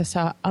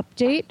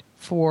Update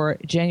for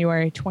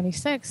January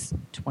 26,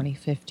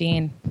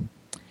 2015.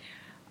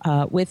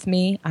 With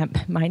me,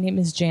 my name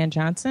is Jan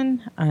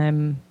Johnson.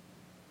 I'm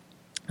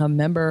a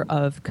member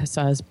of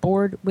CASA's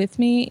board. With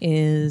me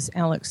is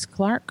Alex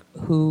Clark,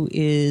 who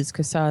is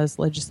CASA's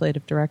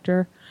legislative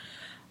director.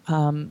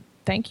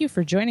 Thank you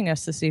for joining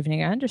us this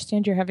evening. I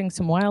understand you're having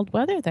some wild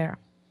weather there.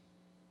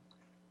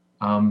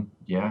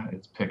 Yeah,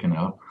 it's picking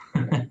up.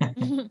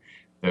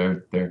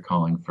 They're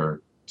calling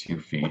for 2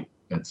 feet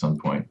at some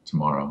point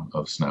tomorrow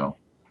of snow.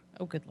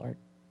 Oh, good Lord.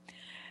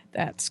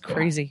 That's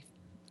crazy.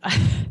 Yeah.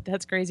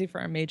 That's crazy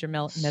for a major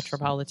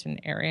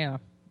metropolitan area.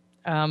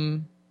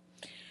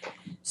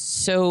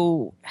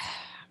 So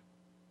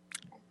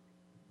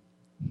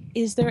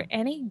is there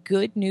any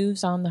good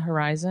news on the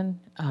horizon?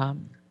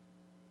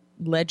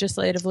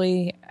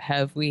 Legislatively,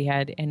 have we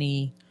had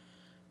any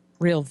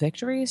real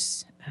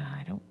victories?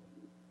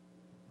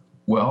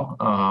 Well,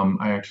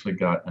 I actually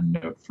got a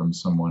note from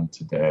someone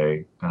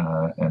today,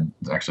 and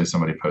actually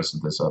somebody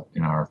posted this up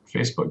in our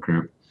Facebook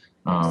group,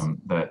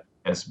 that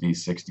SB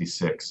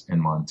 66 in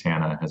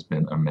Montana has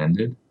been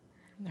amended.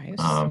 Nice.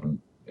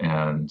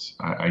 And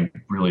I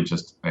really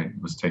I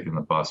was taking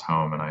the bus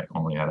home, and I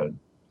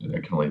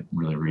can only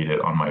really read it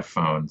on my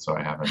phone, so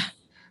I haven't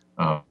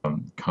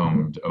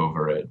combed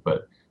over it.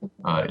 But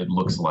it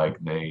looks like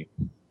they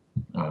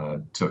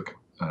took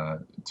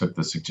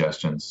the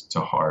suggestions to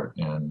heart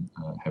and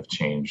have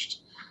changed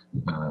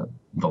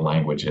the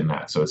language in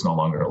that. So it's no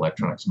longer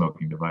electronic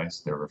smoking device.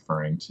 They're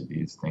referring to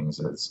these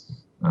things as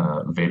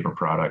vapor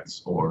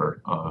products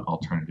or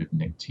alternative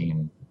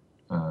nicotine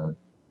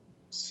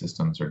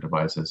systems or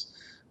devices.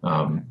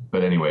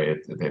 But anyway,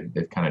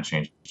 they've kind of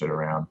changed it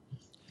around.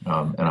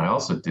 And I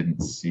also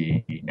didn't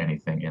see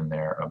anything in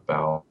there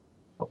about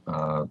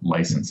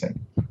licensing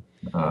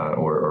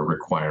or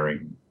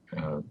requiring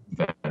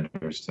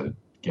vendors to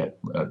get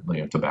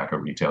a tobacco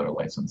retailer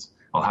license.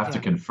 I'll have to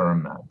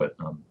confirm that, but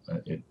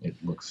it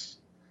looks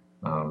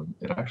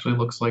it actually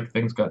looks like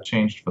things got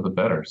changed for the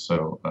better.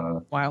 So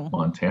wow,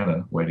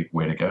 Montana, way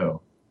to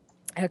go!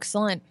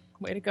 Excellent,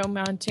 way to go,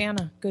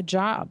 Montana. Good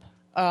job.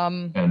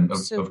 And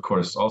of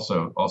course,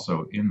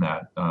 also in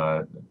that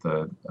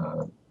the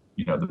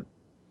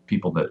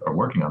people that are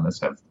working on this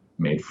have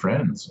made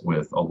friends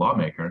with a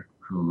lawmaker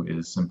who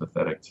is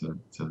sympathetic to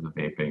the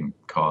vaping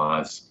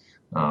cause.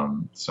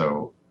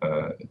 So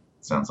it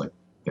sounds like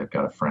they've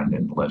got a friend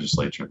in the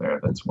legislature there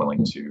that's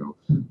willing to,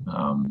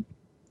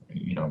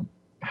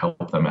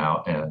 help them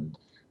out. And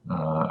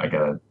I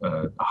got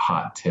a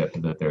hot tip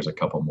that there's a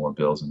couple more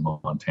bills in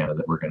Montana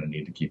that we're going to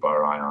need to keep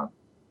our eye on.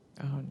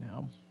 Oh,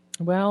 no.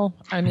 Well,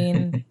 I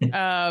mean,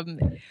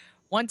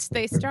 once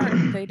they start,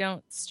 they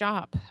don't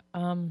stop.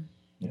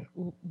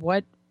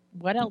 What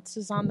else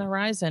is on the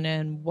horizon,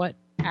 and what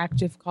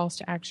active calls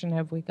to action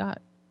have we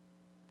got?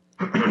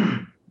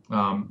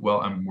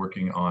 Well, I'm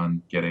working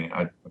on getting,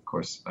 it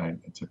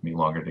took me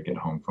longer to get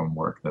home from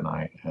work than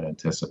I had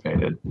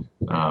anticipated.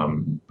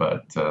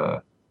 But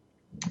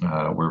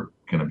we're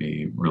going to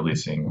be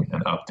releasing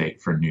an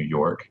update for New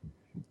York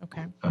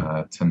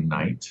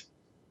tonight.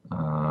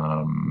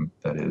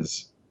 That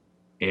is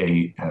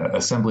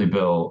Assembly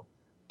Bill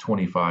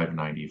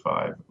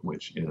 2595,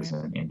 which is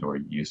an indoor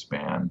use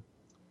ban.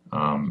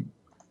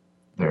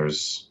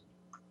 There's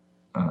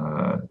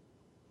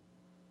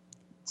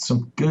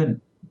some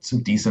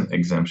decent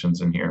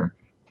exemptions in here,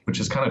 which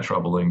is kind of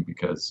troubling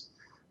because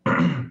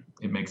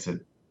it makes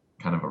it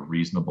kind of a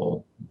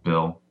reasonable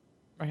bill.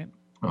 Right.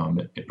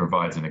 It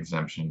provides an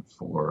exemption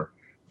for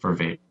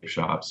vape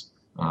shops,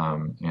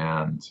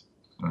 and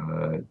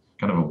kind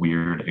of a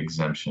weird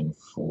exemption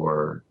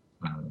for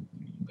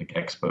like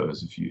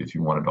expos. If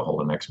you wanted to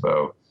hold an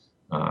expo,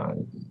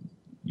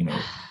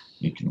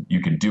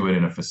 you can do it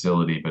in a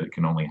facility, but it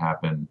can only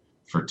happen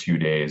for 2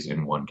 days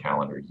in one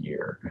calendar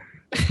year.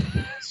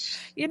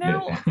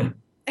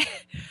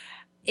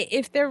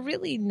 If they're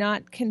really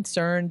not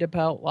concerned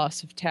about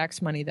loss of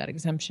tax money, that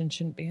exemption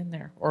shouldn't be in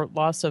there, or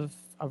loss of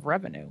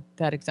revenue,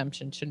 that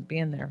exemption shouldn't be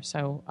in there.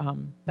 So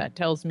that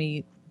tells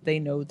me they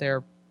know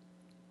they're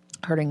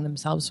hurting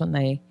themselves when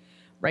they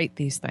write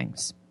these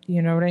things.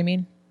 You know what I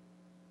mean?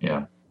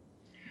 Yeah.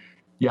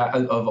 Yeah.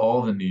 Of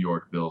all the New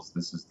York bills,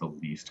 this is the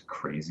least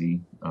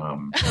crazy,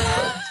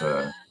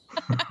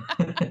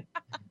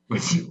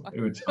 which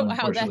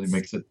unfortunately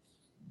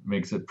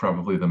makes it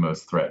probably the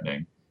most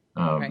threatening.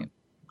 Right.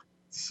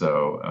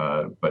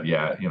 So, but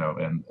yeah,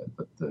 and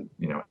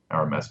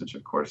our message,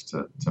 of course,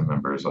 to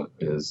members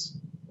is,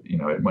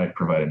 it might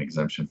provide an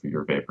exemption for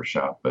your vapor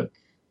shop, but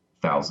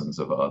thousands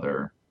of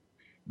other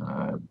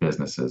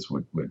businesses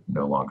would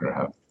no longer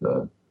have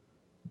the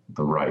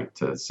right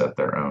to set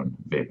their own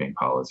vaping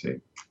policy.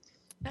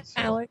 So,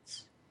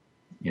 Alex,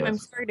 yes. I'm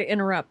sorry to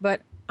interrupt,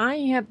 but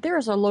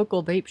there's a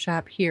local vape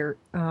shop here.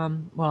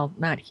 Well,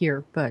 not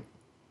here, but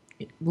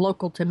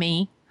local to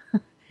me.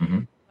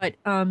 Mm-hmm. But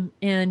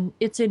and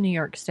it's in New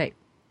York State.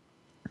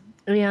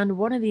 And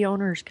one of the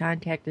owners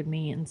contacted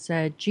me and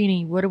said,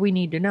 "Jeannie, what do we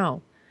need to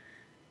know?"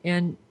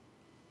 And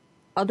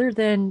other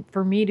than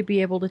for me to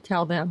be able to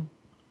tell them,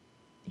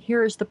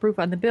 here is the proof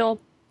on the bill,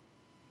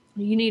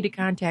 You need to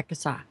contact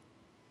CASA.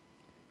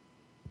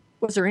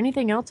 Was there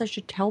anything else I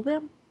should tell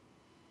them?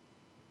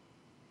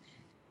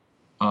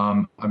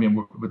 I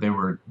mean, they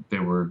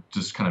were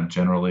just kind of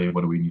generally,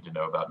 what do we need to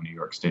know about New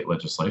York state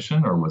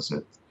legislation, or was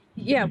it,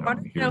 Yeah, you know,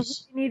 wanted to know who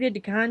here's, you needed to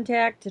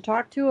contact to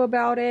talk to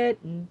about it.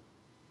 And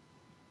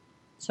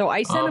so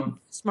I sent them to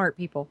smart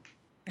people.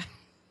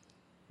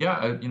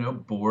 yeah,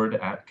 board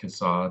at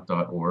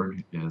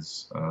CASA.org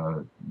is,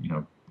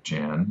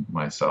 Jan,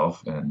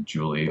 myself, and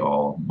Julie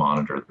all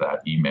monitor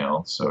that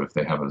email. So if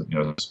they have a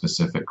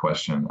specific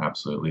question,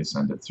 absolutely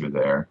send it through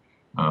there.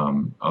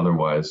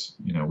 Otherwise,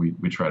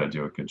 we try to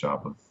do a good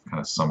job of kind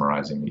of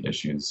summarizing the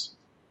issues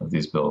of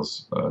these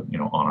bills, on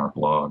our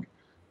blog.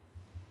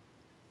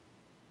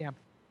 Yeah.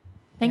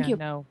 Thank you.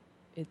 No,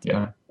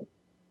 Yeah.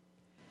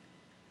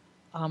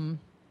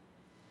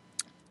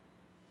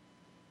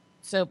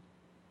 So,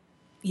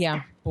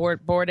 yeah,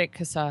 board at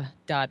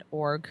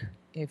CASA.org.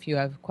 If you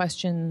have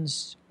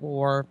questions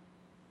or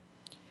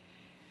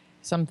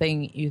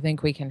something you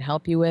think we can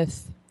help you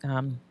with,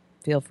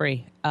 feel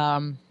free.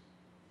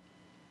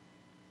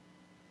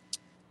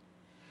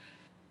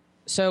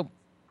 So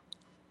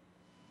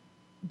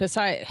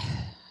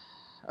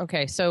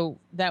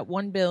that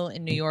one bill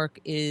in New York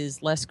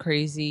is less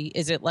crazy.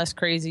 Is it less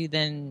crazy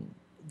than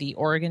the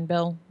Oregon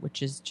bill,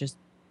 which is just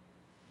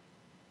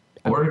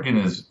Oregon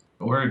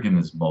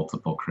is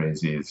multiple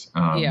crazies,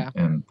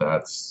 and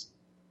that's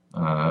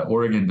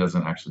Oregon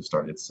doesn't actually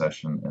start its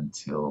session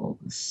until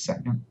the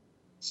 2nd,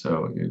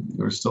 so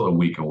we're still a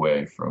week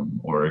away from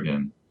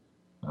Oregon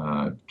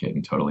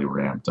getting totally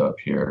ramped up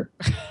here.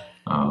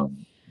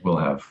 We'll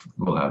have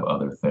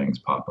other things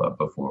pop up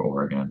before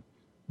Oregon.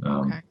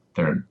 Okay.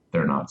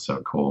 They're not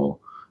so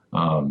cool.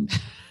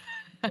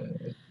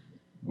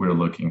 We're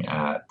looking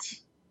at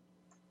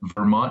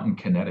Vermont and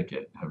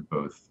Connecticut have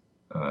both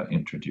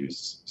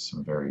introduced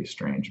some very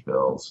strange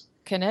bills.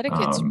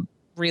 Connecticut's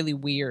really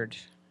weird.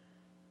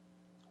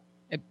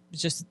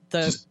 Just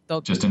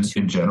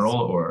in general,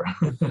 or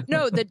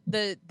no,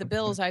 the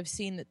bills I've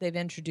seen that they've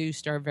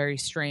introduced are very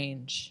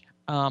strange.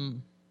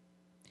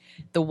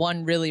 The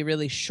one really,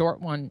 really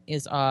short one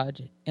is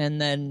odd,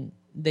 and then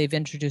they've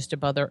introduced a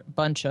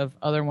bunch of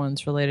other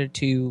ones related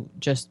to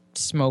just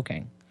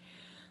smoking.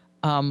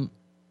 And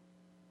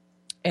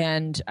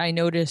I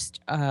noticed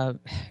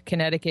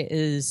Connecticut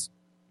is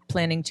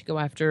planning to go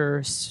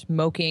after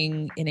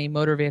smoking in a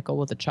motor vehicle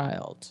with a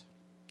child,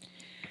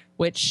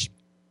 which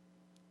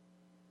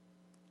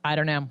I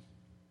don't know.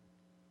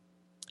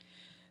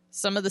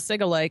 Some of the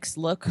cigalikes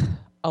look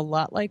a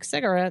lot like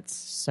cigarettes,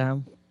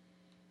 so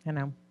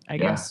I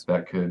guess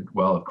that could.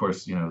 Well, of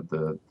course,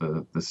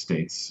 the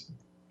state's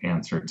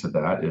answer to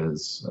that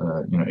is,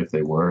 if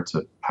they were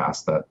to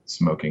pass that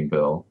smoking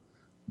bill,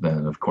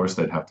 then of course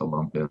they'd have to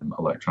lump in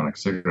electronic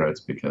cigarettes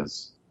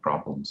because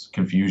problems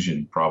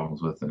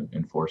with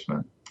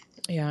enforcement.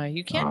 Yeah,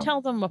 you can't tell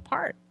them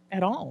apart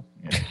at all.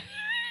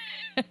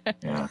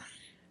 Yeah.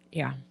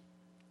 Yeah.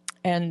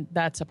 And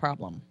that's a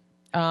problem.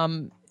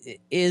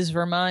 Is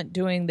Vermont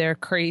doing their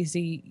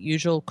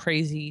usual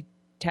crazy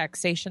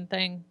taxation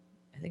thing?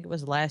 I think it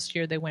was last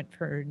year they went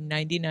for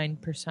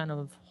 99%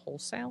 of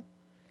wholesale.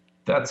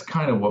 That's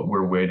kind of what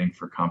we're waiting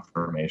for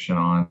confirmation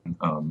on.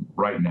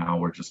 Right now,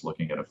 we're just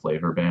looking at a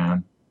flavor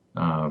ban,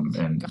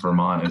 and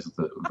Vermont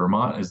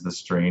is the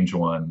strange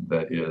one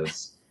that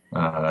is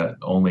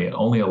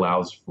only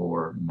allows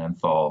for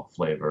menthol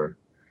flavor.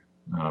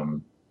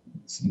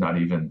 It's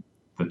not even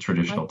the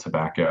traditional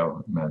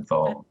tobacco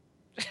menthol.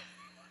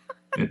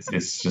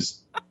 It's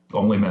just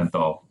only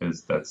menthol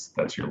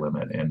that's your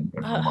limit in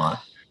Vermont.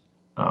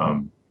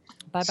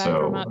 Bye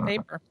Vermont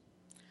paper.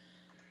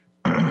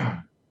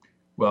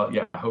 Well,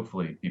 yeah,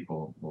 hopefully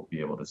people will be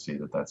able to see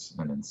that that's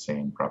an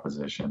insane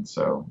proposition.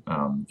 So,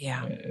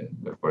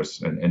 of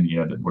course,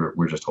 and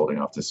we're just holding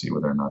off to see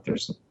whether or not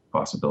there's a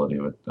possibility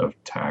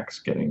of tax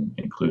getting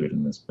included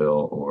in this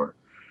bill, or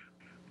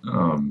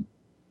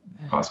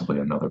possibly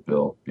another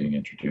bill being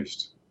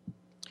introduced.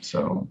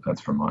 So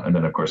that's Vermont. And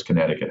then, of course,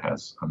 Connecticut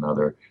has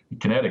another.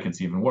 Connecticut's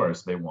even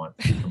worse. They want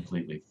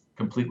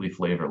completely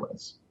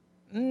flavorless.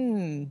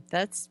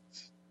 That's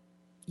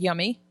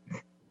yummy.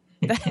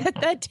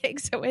 That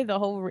takes away the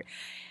whole.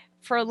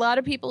 For a lot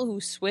of people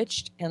who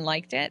switched and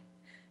liked it,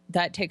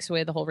 that takes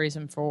away the whole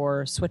reason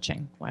for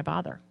switching. Why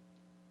bother?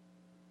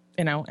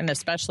 And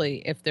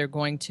especially if they're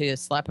going to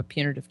slap a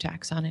punitive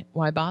tax on it,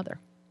 why bother?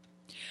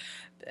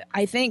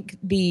 I think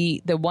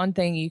the one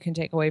thing you can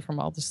take away from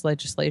all this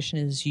legislation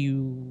is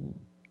you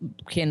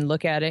can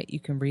look at it, you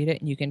can read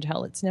it, and you can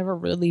tell it's never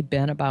really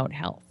been about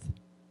health.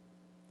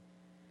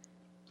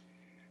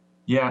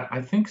 Yeah,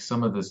 I think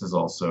some of this is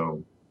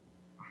also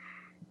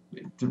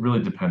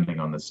really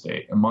depending on the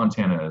state. And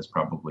Montana is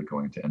probably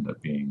going to end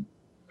up being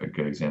a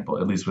good example,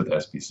 at least with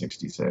SB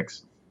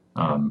 66.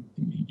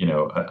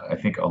 I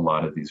think a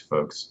lot of these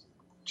folks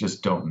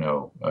just don't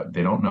know.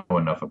 They don't know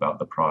enough about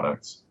the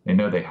products. They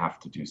know they have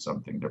to do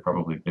something. They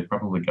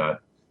probably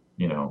got,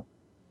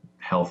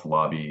 health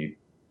lobby,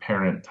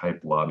 parent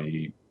type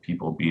lobby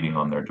people beating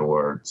on their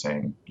door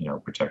saying,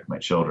 protect my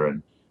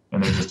children.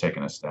 and they're just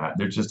taking a stab.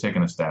 They're just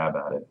taking a stab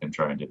at it and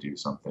trying to do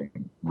something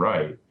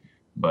right,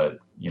 but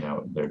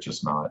they're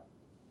just not.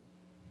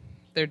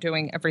 They're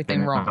doing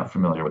everything wrong. Not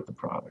familiar with the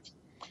product.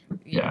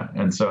 Yeah,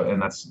 and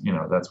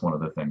that's one of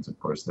the things, of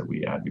course, that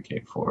we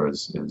advocate for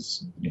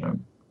is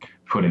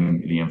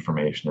putting the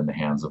information in the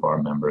hands of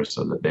our members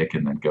so that they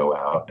can then go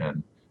out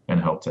and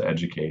help to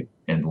educate,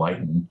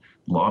 enlighten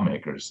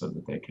lawmakers so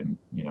that they can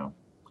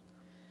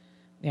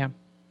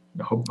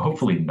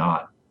hopefully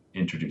not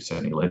introduce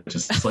any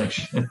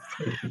legislation.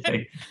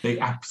 they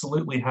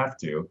absolutely have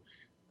to.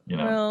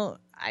 Well,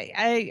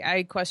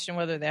 I question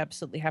whether they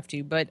absolutely have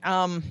to, but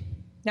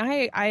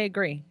I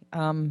agree.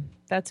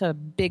 That's a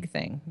big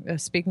thing.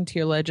 Speaking to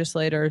your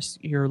legislators,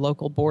 your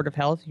local board of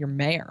health, your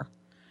mayor,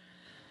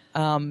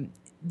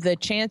 the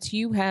chance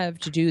you have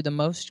to do the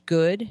most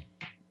good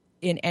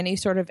in any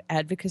sort of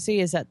advocacy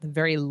is at the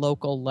very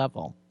local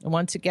level. And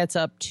once it gets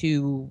up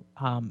to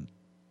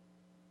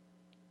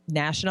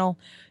national,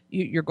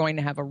 you're going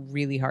to have a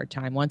really hard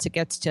time. Once it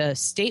gets to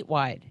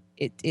statewide,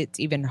 it's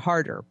even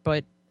harder.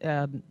 But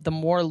the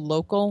more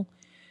local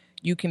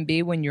you can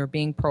be when you're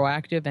being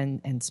proactive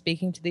and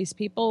speaking to these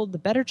people, the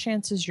better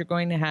chances you're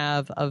going to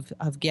have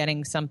of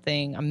getting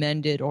something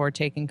amended or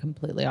taken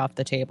completely off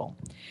the table.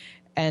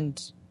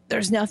 And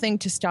there's nothing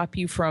to stop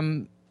you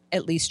from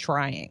at least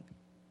trying.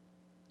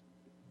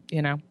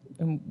 And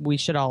we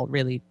should all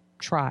really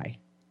try,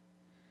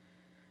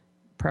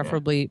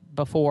 preferably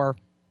before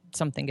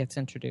something gets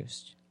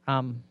introduced.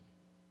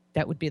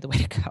 That would be the way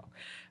to go.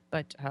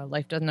 But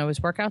life doesn't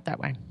always work out that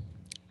way.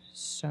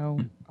 So,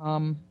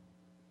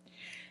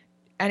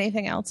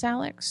 anything else,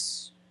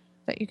 Alex,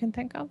 that you can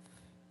think of?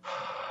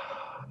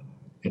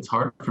 It's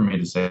hard for me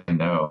to say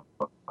no.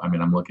 I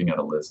mean, I'm looking at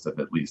a list of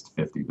at least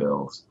 50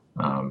 bills.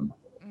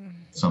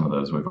 Some of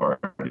those we've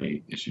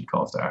already issued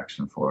calls to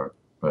action for,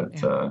 but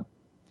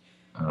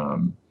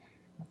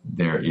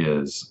there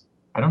is,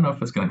 I don't know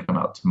if it's going to come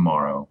out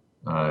tomorrow.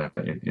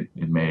 It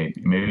may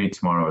be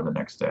tomorrow or the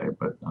next day,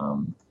 but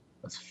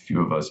a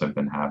few of us have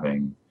been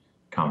having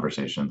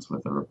conversations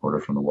with a reporter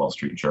from the Wall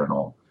Street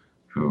Journal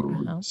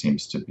who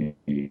seems to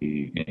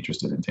be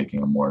interested in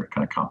taking a more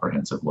kind of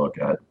comprehensive look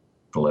at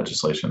the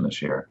legislation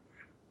this year.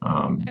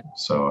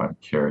 So I'm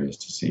curious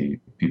to see,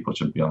 people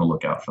should be on the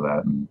lookout for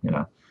that, and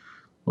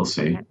we'll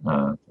see.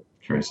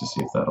 Curious to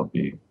see if that'll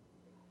be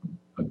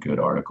a good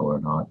article or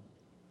not.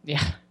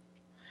 Yeah.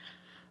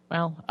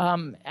 Well,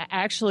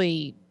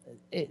 actually,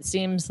 it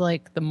seems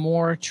like the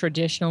more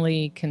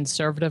traditionally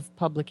conservative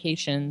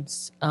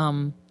publications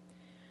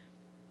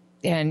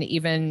and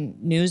even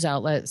news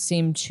outlets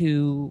seem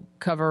to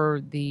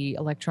cover the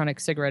electronic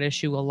cigarette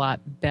issue a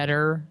lot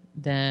better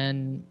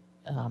than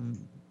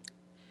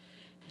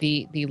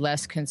the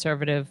less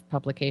conservative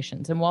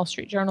publications. And Wall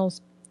Street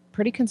Journal's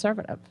pretty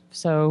conservative.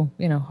 So,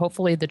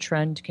 hopefully the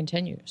trend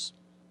continues.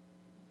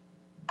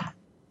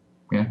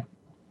 Yeah.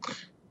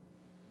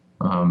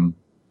 And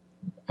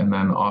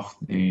then off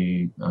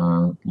the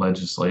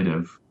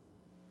legislative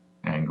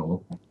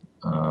angle,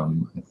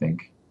 I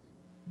think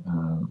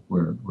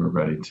we're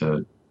ready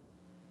to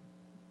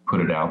put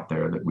it out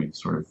there that we've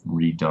sort of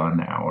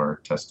redone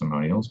our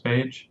testimonials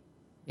page.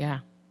 Yeah,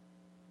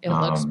 it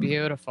looks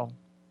beautiful.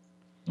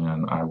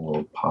 And I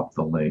will pop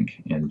the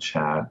link in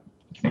chat.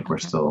 I think we're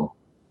still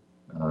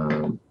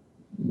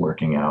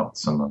working out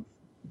some of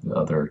the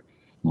other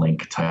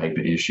link type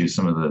issues,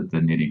 some of the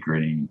nitty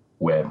gritty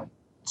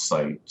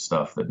website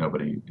stuff that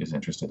nobody is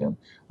interested in.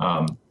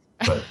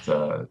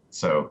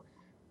 So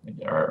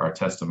our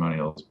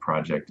testimonials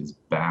project is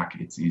back.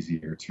 It's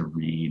easier to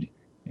read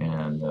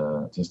and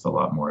just a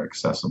lot more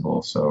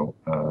accessible. So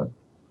I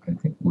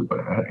think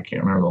I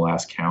can't remember the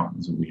last count.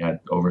 We had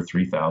over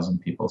 3,000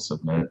 people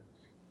submit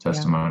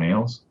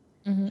testimonials.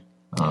 Yeah.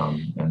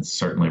 Mm-hmm. And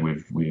certainly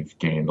we've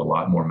gained a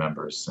lot more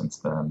members since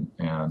then,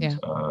 and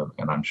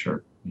I'm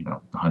sure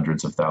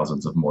hundreds of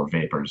thousands of more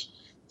vapors.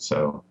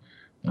 So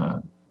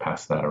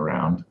pass that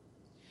around.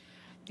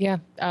 Yeah.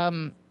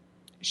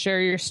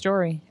 Share your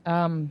story.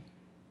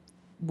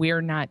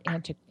 We're not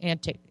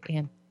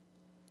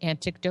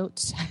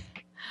anecdotes.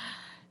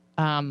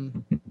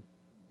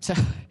 So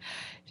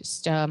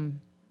just go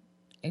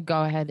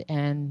ahead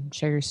and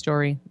share your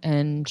story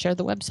and share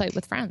the website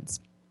with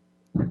friends.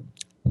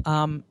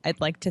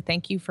 I'd like to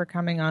thank you for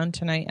coming on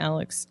tonight,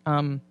 Alex.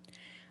 I'm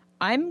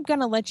going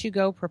to let you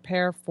go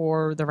prepare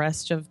for the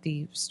rest of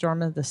the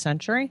storm of the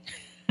century.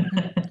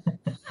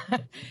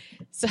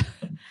 So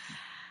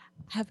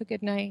have a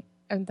good night,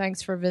 and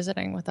thanks for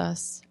visiting with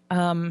us.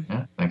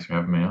 Thanks for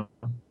having me on.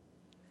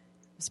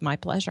 It's my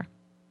pleasure.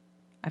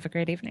 Have a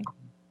great evening.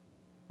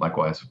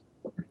 Likewise.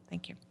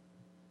 Thank you.